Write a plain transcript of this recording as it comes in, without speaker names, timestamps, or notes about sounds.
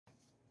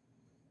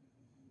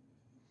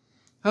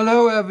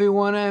Hello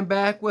everyone, I'm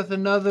back with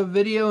another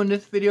video. In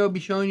this video I'll be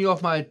showing you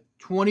off my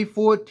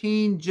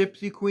 2014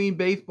 Gypsy Queen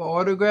baseball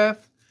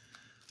autograph.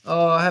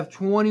 I have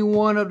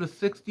 21 of the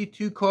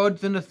 62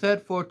 cards in the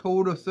set for a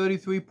total of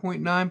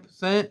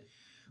 33.9%.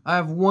 I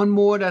have one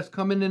more that's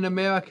coming in the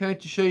mail. I can't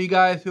wait to show you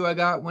guys who I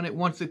got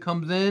once it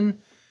comes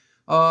in.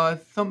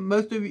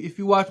 Most of you, if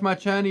you watch my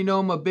channel, you know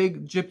I'm a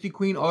big Gypsy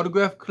Queen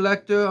autograph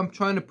collector. I'm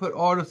trying to put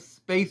all the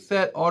space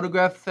set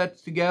autograph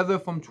sets together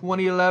from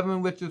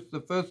 2011, which is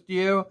the first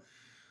year,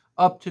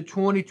 up to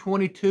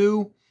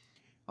 2022.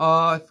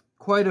 It's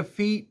quite a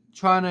feat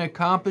trying to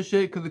accomplish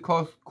it because it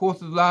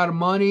costs a lot of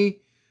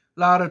money, a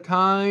lot of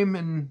time,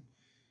 and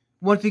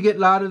once you get a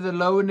lot of the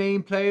lower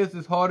name players,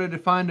 it's harder to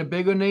find the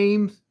bigger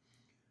names.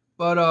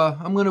 But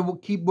I'm going to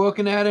keep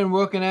working at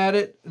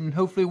it, and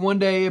hopefully one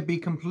day it'll be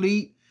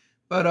complete.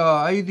 But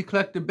I usually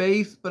collect the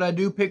base, but I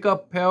do pick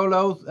up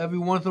parallels every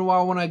once in a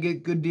while when I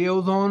get good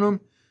deals on them.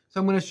 So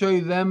I'm going to show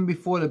you them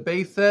before the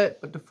base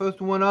set. But the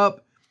first one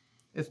up,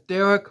 it's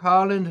Derek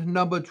Holland,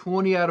 number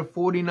 20 out of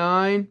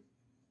 49.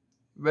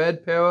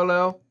 Red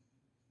parallel.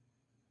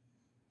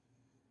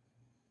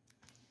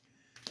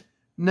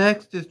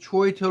 Next is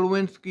Troy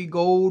Tulowitzki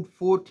Gold,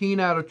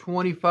 14 out of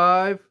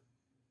 25.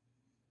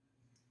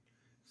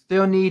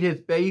 Still need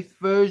his base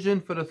version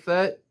for the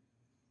set.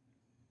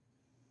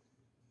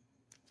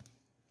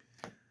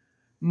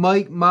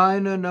 Mike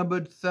Minor,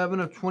 number 7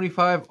 of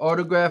 25,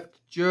 autographed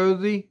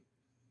jersey.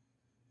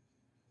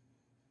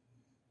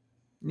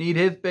 Need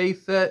his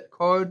base set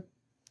card.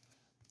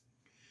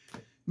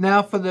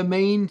 Now for the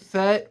main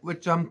set,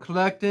 which I'm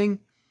collecting.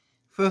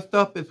 First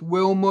up is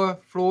Wilmer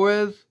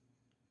Flores.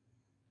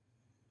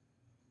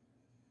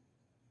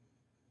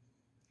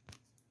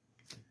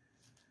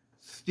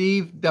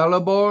 Steve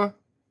Delabar.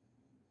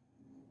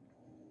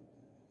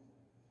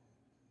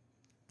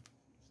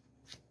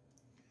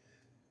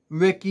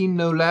 Ricky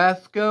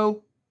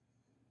Nolasco.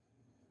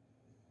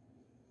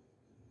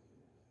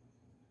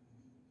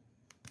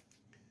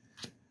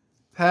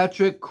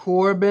 Patrick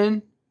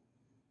Corbin.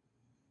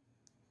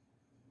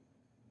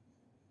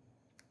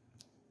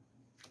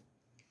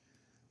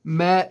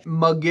 Matt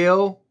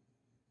McGill.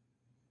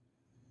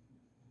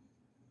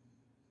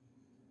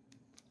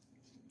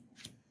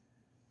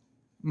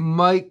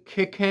 Mike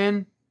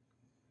Kickham.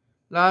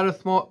 A lot of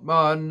small,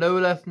 no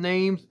less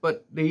names,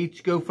 but they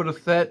each go for the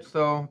set,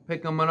 so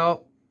pick them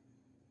up.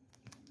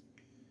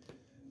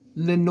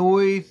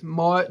 Lenoise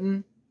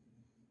Martin.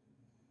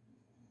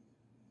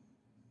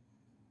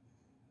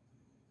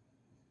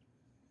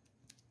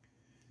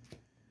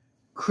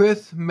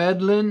 Chris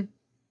Medlin.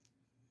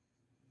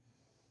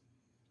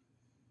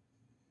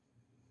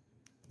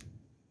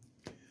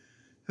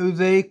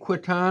 Jose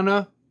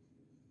Quintana.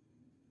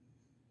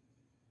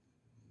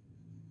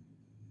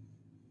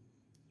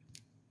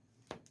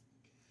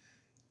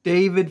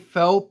 David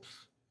Phelps.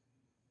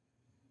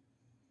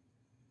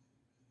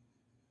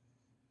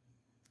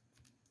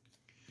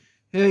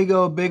 Here you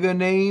go, a bigger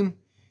name.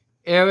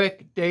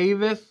 Eric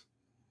Davis.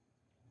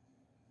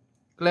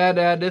 Glad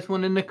to add this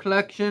one in the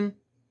collection.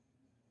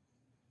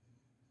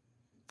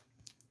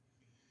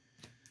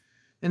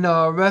 And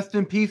rest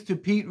in peace to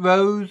Pete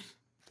Rose.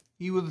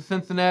 He was a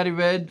Cincinnati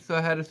Red, so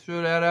I had to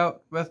throw that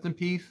out. Rest in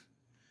peace.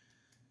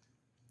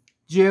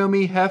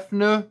 Jeremy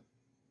Hefner.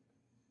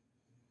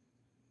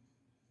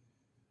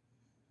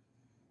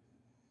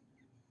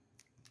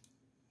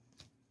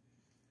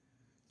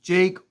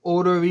 Jake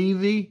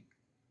Odorizzi.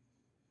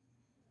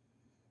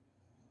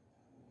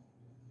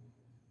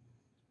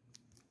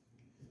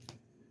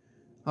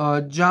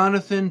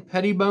 Jonathan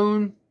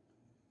Pettibone.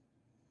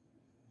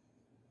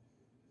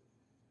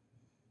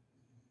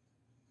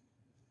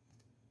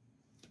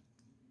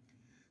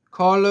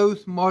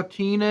 Carlos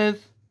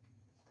Martinez.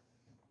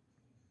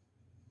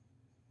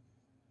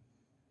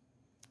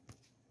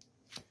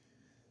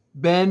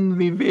 Ben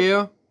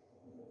Rivera.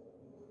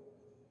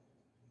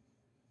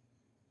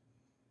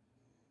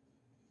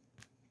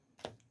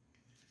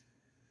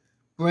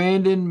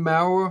 Brandon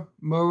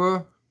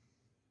Maurer.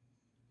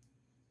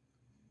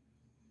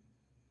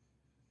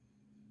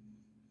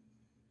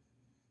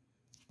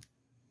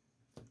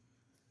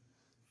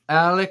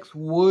 Alex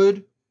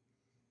Wood.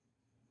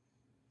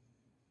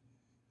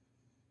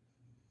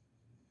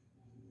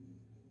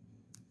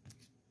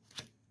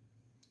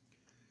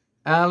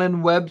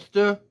 Alan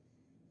Webster.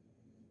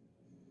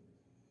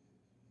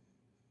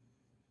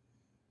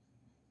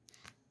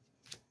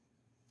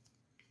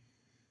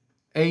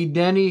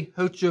 Denny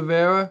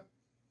Hochevera.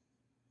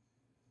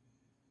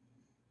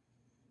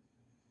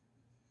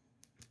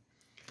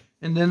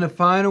 And then the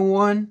final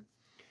one,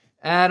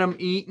 Adam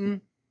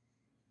Eaton.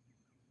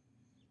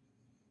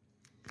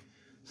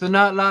 So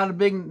not a lot of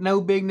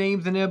no big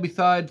names in there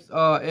besides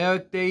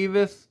Eric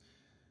Davis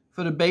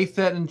for the base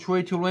set and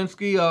Troy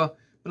Tulowitzki.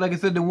 But like I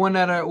said, the one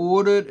that I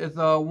ordered is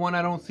one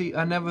I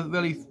never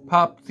really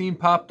seen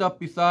popped up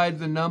besides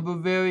the number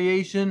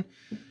variation.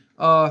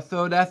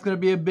 So that's going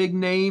to be a big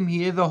name.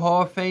 He is a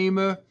Hall of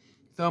Famer.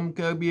 So I'm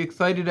going to be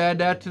excited to add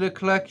that to the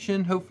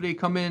collection. Hopefully it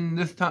come in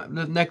this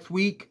next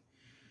week.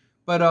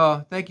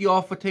 But thank you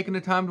all for taking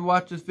the time to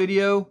watch this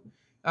video.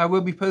 I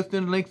will be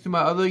posting links to my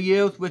other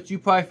years, which you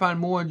probably find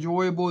more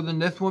enjoyable than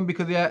this one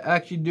because they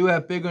actually do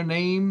have bigger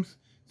names.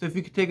 So if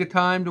you could take the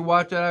time to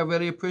watch that, I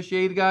really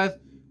appreciate it, guys.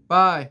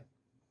 Bye.